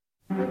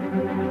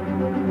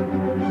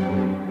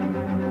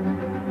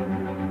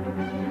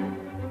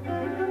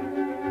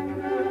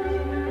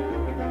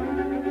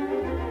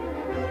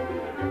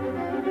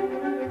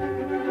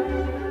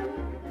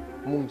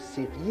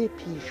موسیقی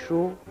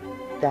پیشرو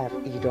در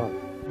ایران.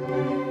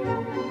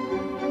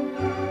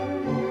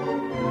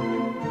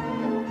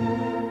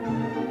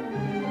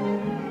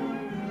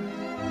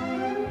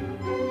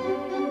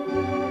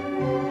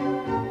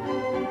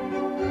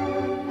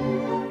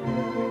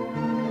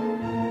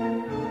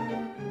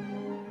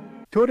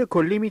 طور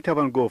کلی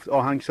میتوان گفت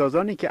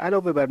آهنگسازانی که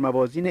علاوه بر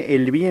موازین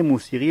علمی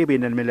موسیقی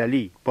بین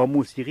المللی با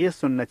موسیقی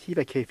سنتی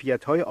و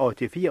کیفیت‌های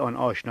عاطفی آن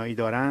آشنایی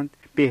دارند،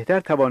 بهتر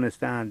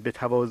توانستند به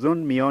توازن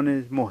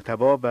میان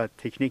محتوا و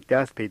تکنیک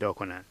دست پیدا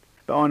کنند.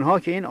 و آنها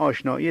که این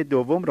آشنایی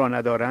دوم را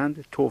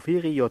ندارند،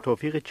 توفیقی یا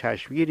توفیق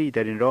چشمگیری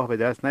در این راه به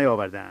دست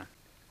نیاوردند.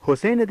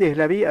 حسین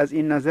دهلوی از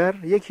این نظر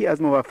یکی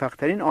از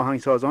موفق‌ترین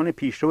آهنگسازان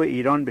پیشرو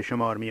ایران به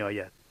شمار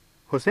می‌آید.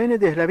 حسین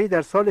دهلوی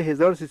در سال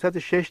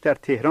 1306 در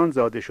تهران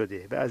زاده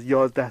شده و از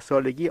 11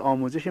 سالگی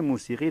آموزش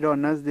موسیقی را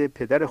نزد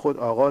پدر خود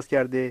آغاز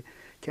کرده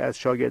که از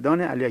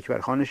شاگردان علی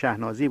اکبرخان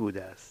شهنازی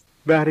بوده است.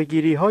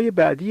 بهره‌گیری‌های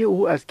بعدی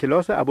او از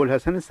کلاس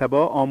ابوالحسن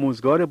صبا،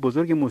 آموزگار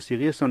بزرگ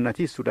موسیقی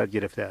سنتی، صورت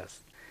گرفته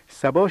است.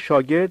 صبا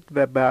شاگرد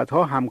و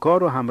بعدها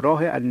همکار و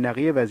همراه علی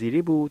نقی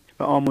وزیری بود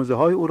و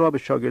آموزه‌های او را به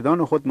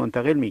شاگردان خود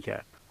منتقل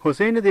می‌کرد.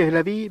 حسین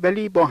دهلوی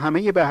ولی با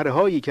همه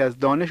بهره‌هایی که از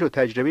دانش و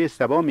تجربه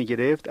صبا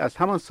می‌گرفت، از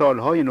همان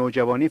سالهای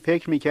نوجوانی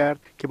فکر می‌کرد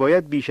که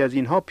باید بیش از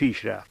اینها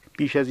پیش رفت،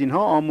 بیش از اینها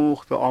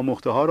آموخت و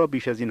آموخته‌ها را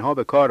بیش از اینها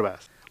به کار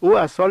بست. او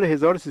از سال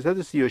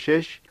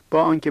 1336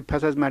 با آنکه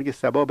پس از مرگ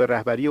صبا به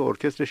رهبری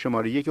ارکستر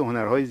شماره 1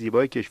 هنرهای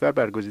زیبای کشور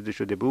برگزیده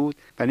شده بود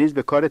و نیز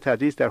به کار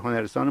تدریس در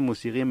هنرستان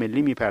موسیقی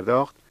ملی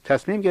می‌پرداخت،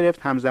 تصمیم گرفت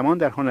همزمان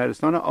در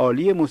هنرستان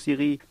عالی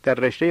موسیقی در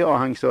رشته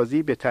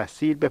آهنگسازی به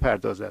تحصیل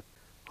بپردازد.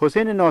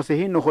 حسین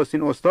ناصحی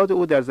نخستین استاد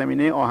او در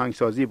زمینه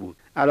آهنگسازی بود.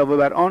 علاوه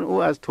بر آن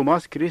او از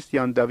توماس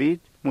کریستیان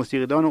داوید،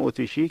 موسیقیدان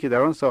اتریشی که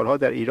در آن سالها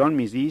در ایران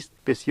میزیست،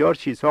 بسیار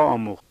چیزها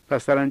آموخت و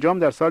سرانجام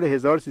در سال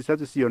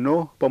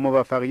 1339 با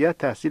موفقیت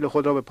تحصیل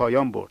خود را به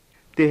پایان برد.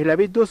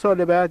 دهلوی 2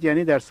 سال بعد،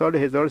 یعنی در سال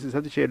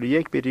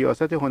 1341 به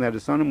ریاست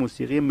هنرستان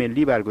موسیقی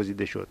ملی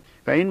برگزیده شد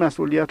و این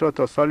مسئولیت را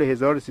تا سال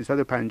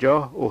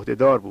 1350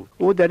 عهدهدار بود.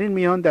 او در این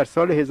میان در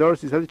سال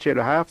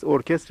 1347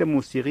 ارکستر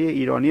موسیقی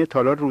ایرانی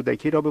تالار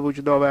رودکی را به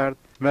وجود آورد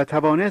و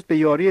توانست به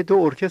یاری 2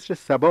 ارکستر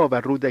صبا و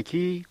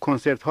رودکی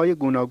کنسرت‌های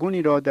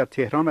گوناگونی را در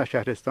تهران و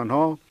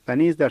شهرستان‌ها و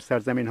نیز در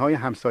سرزمین‌های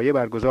همسایه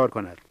برگزار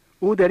کند.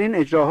 او در این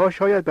اجراها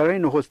شاید برای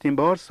نخستین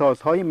بار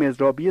سازهای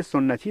مضرابی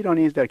سنتی را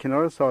نیز در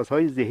کنار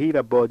سازهای زهی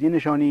و بادی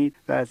نشانید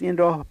و از این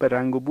راه به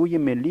رنگ و بوی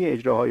ملی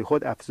اجراهای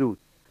خود افزود.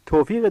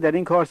 توفیق در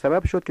این کار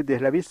سبب شد که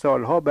دهلوی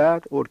سالها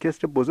بعد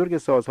ارکستر بزرگ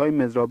سازهای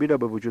مضرابی را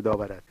به وجود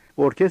آورد.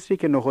 ارکستری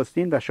که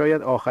نخستین و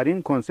شاید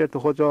آخرین کنسرت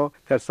خود را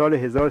در سال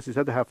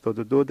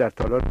 1372 در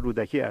تالار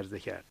رودکی عرضه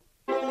کرد.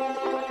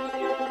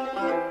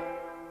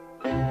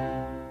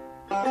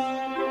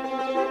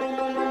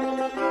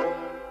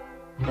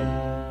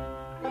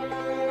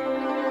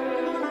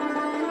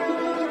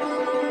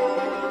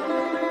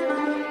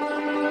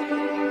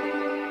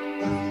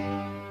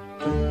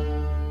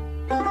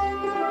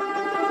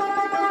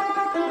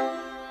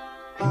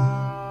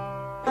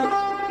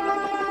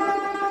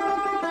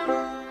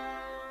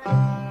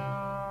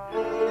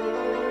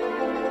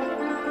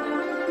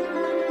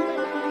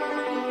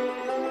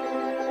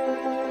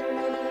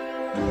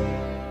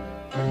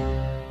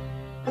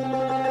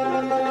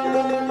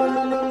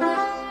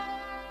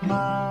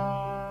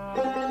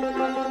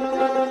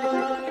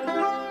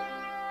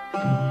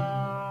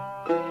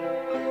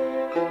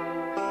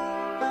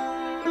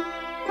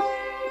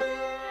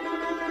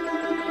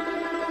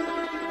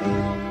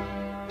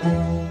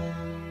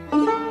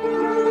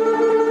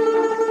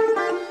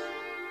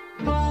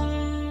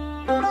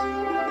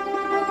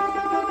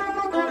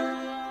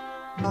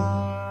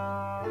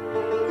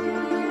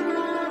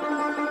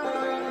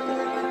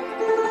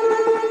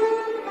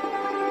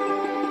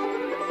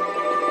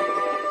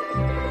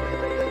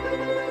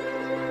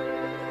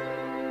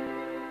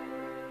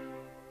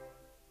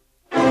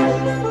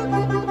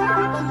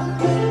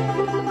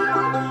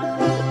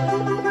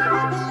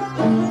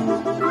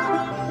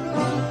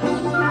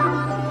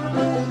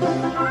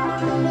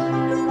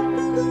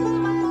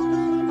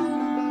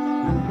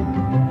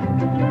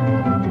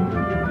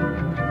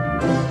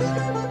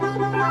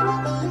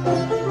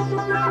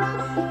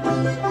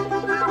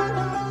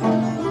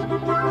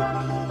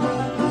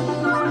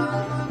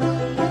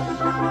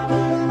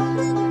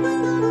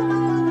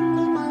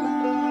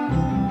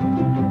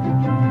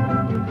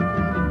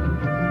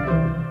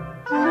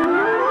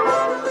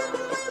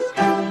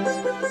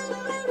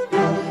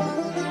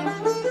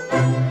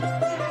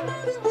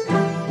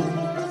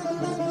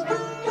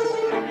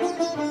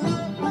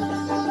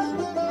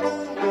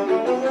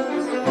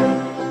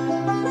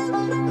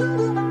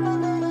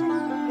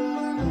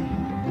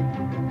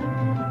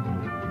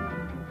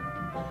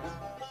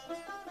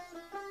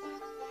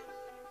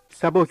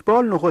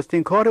 سبکبال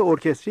نخستین کار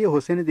ارکستری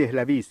حسین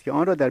دهلوی است که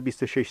آن را در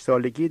 26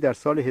 سالگی در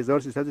سال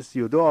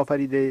 1332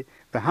 آفریده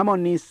و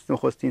همان نیز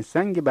نخستین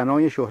سنگ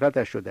بنای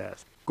شهرتش شده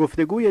است.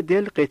 گفتگوی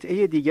دل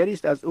قطعه دیگری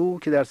است از او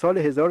که در سال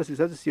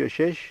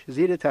 1336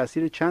 زیر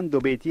تأثیر چند دو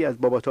بیتی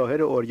از بابا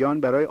طاهر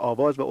عریان برای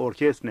آواز و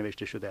ارکستر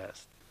نوشته شده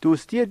است.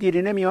 دوستی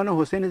دیرینه میان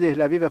حسین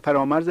دهلوی و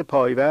فرامرز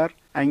پایور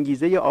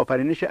انگیزه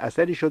آفرینش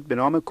اثری شد به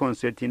نام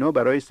کنسرتینو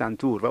برای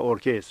سنتور و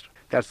ارکستر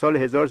در سال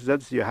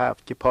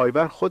 1337 که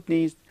پایور خود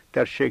نیز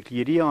در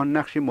شکلگیری آن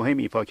نقش مهم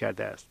ایفا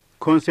کرده است.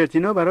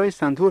 کنسرتینو برای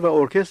سنتور و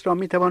ارکستر را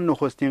میتوان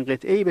نخستین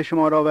قطعه‌ای به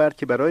شمار آورد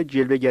که برای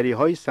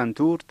جلوه‌گری‌های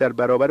سنتور در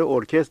برابر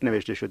ارکستر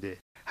نوشته شده.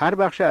 هر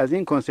بخش از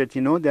این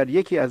کنسرتینو در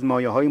یکی از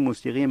مایه‌های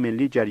موسیقی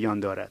ملی جریان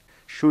دارد.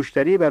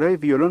 شوشتری برای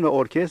ویولون و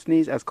ارکستر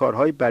نیز از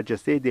کارهای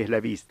برجسته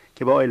دهلوی است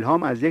که با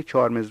الهام از یک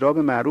چهارمضراب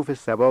معروف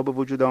سبا به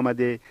وجود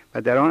آمده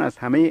و در آن از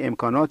همه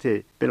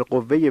امکانات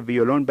بالقوه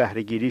ویولون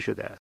بهره گیری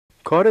شده است.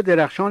 کار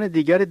درخشان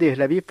دیگر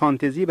دهلوی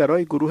فانتزی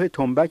برای گروه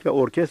تنبک و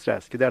ارکستر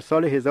است که در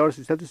سال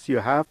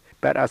 1337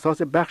 بر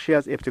اساس بخشی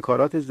از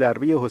ابتکارات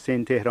ضربی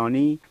حسین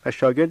تهرانی و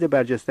شاگرد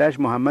برجسته‌اش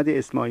محمد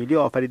اسماعیلی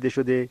آفریده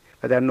شده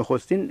و در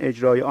نخستین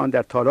اجرای آن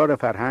در تالار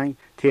فرهنگ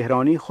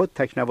تهرانی خود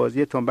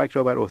تکنوازی تنبک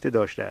را بر عهده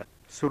داشته است.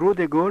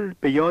 سرود گل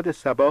به یاد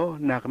صبا،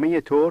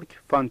 نغمه ترک،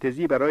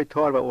 فانتزی برای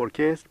تار و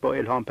ارکستر با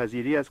الهام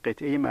پذیری از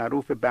قطعه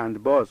معروف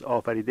بندباز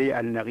آفریده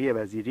علنقی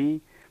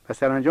وزیری و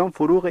سرانجام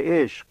فروغ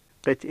عشق،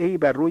 قطعه‌ای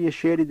بر روی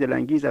شعری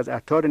دلانگیز از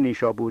عطار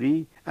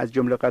نیشابوری از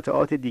جمله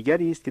قطعات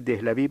دیگری است که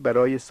دهلوی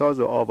برای ساز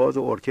و آواز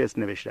و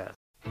ارکستر نوشته است.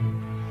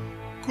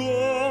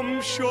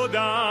 گم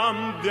شدم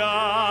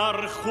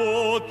در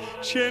خود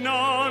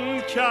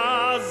چنان که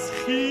از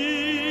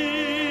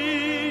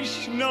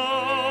خویش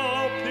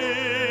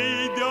ناپیدا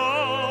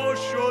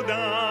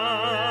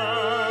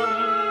شدم،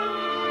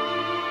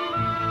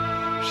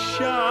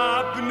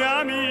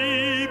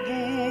 شبنمی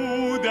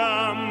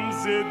بودم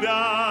ز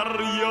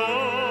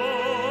دریا،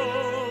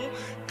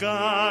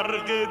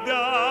 غرق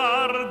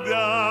در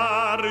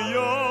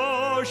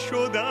دریا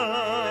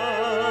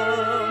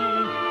شدم،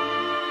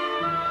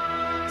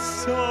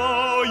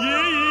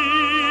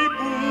 سایه‌ای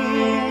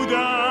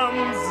بودم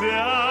ز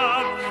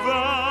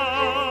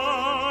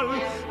اول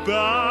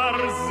بر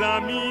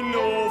زمین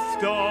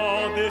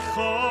افتاده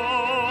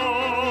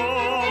خام،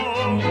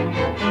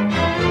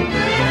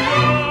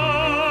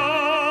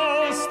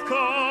 راست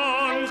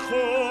کان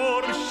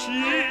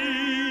خورشید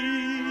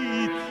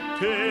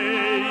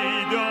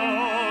پیدا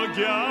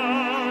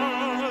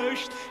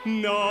گشت،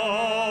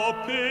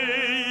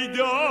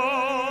 ناپیدا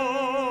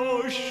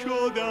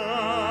شدم.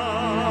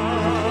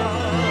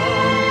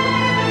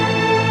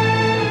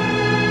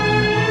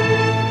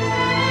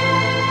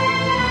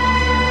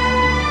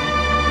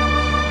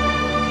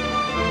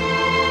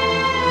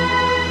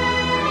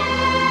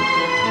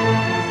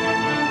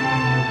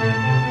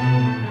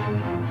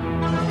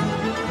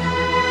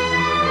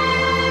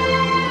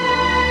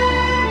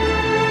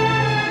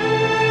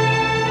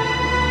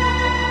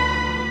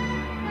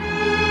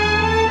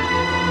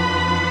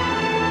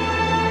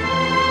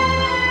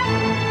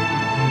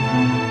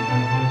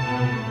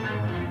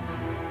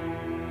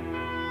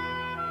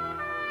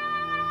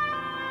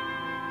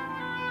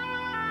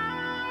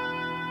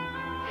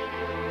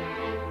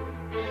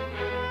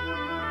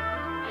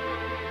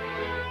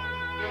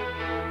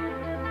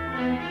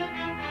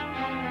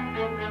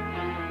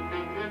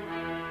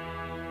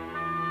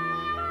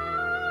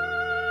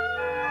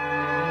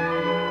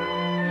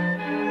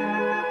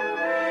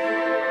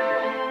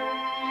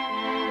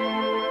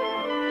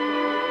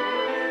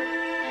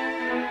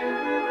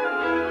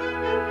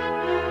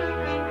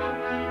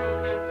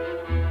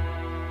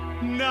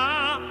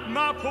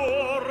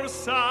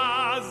 مپرس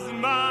از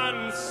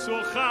من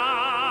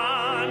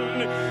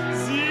سخن،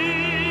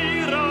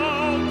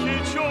 زیرا که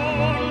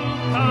چون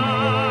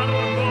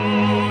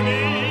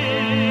پروانه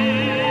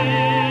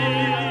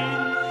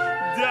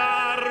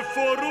در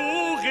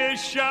فروغ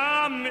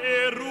شمع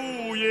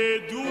روی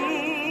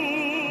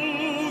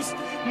دوست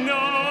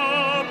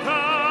ناپروا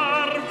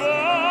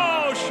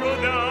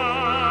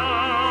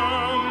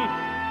شدم،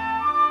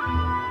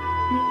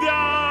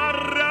 در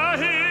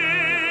ره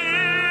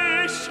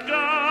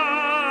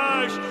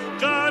عشقش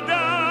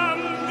قدم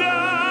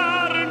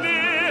در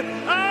نه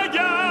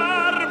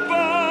اگر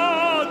با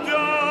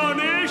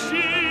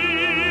دانشی،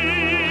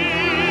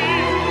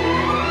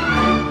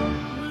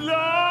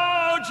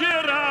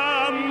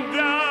 لاجرم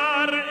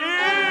در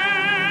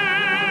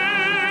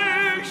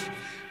عشق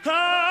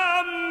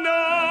هم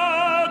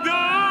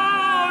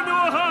نادان و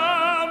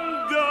هم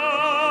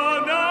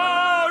دانا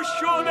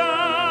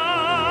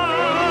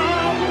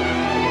شدم،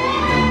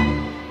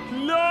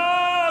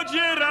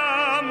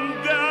 لاجرم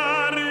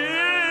در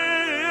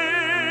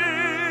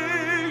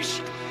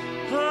عشق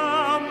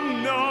هم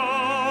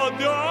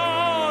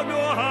نادان و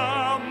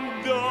هم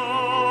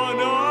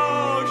دانا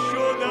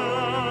شدم،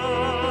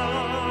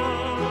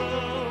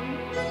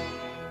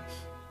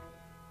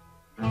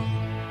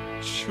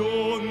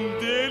 چون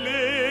دل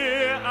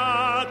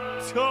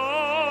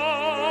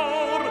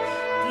عطار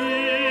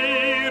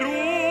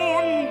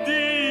بیرون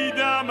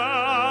دیدم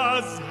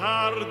از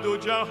هر دو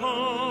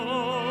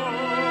جهان،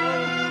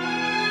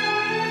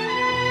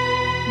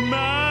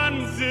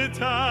 من ز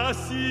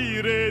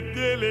تأثیر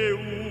دل او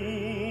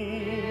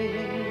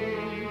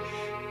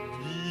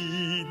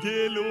بی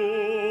دل و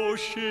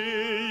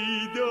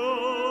شیدا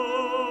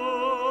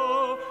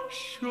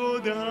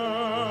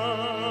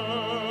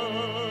شدم.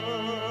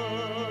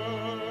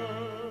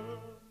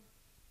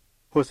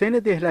 حسین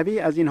دهلوی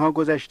از اینها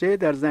گذشته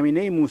در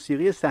زمینه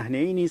موسیقی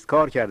صحنه‌ای نیز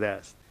کار کرده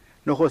است.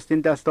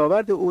 نخستین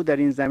دستاورد او در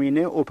این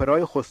زمینه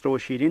اپرای خسرو و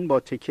شیرین با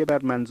تکیه بر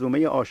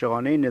منظومه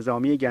عاشقانه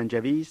نظامی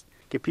گنجوی است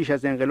که پیش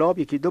از انقلاب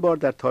یکی دو بار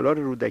در تالار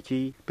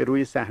رودکی به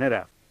روی صحنه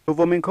رفت.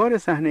 دومین کار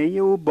صحنه‌ای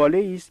او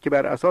باله‌ای است که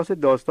بر اساس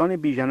داستان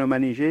بیژن و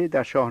منیژه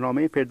در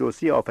شاهنامه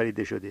فردوسی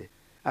آفریده شده.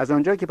 از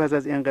آنجا که پس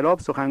از انقلاب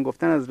سخن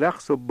گفتن از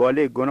رقص و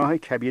باله گناه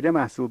کبیره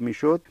محسوب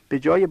میشد، به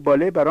جای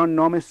باله بر آن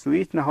نام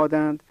سویت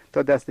نهادند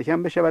تا دست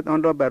کم بشود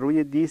آن را بر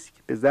روی دیسک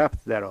به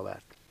ضبط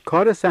درآورد.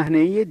 کار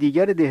صحنه‌ای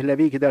دیگر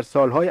دهلوی که در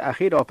سالهای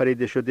اخیر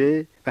آفریده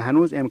شده و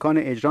هنوز امکان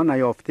اجرا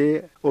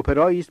نیافته،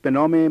 اپرایی است به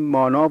نام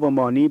مانا و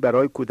مانی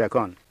برای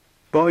کودکان.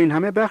 با این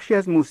همه بخشی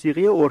از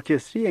موسیقی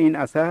ارکستری این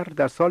اثر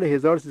در سال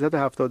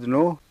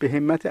 1379 به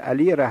همت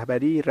علی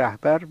رهبری،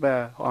 رهبر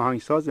و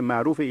آهنگساز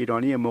معروف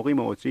ایرانی مقیم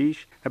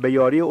اتریش و به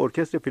یاری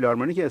ارکستر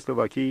فیلارمونیک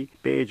اسلواکی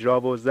به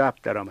اجرا و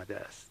ضبط درآمده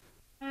است.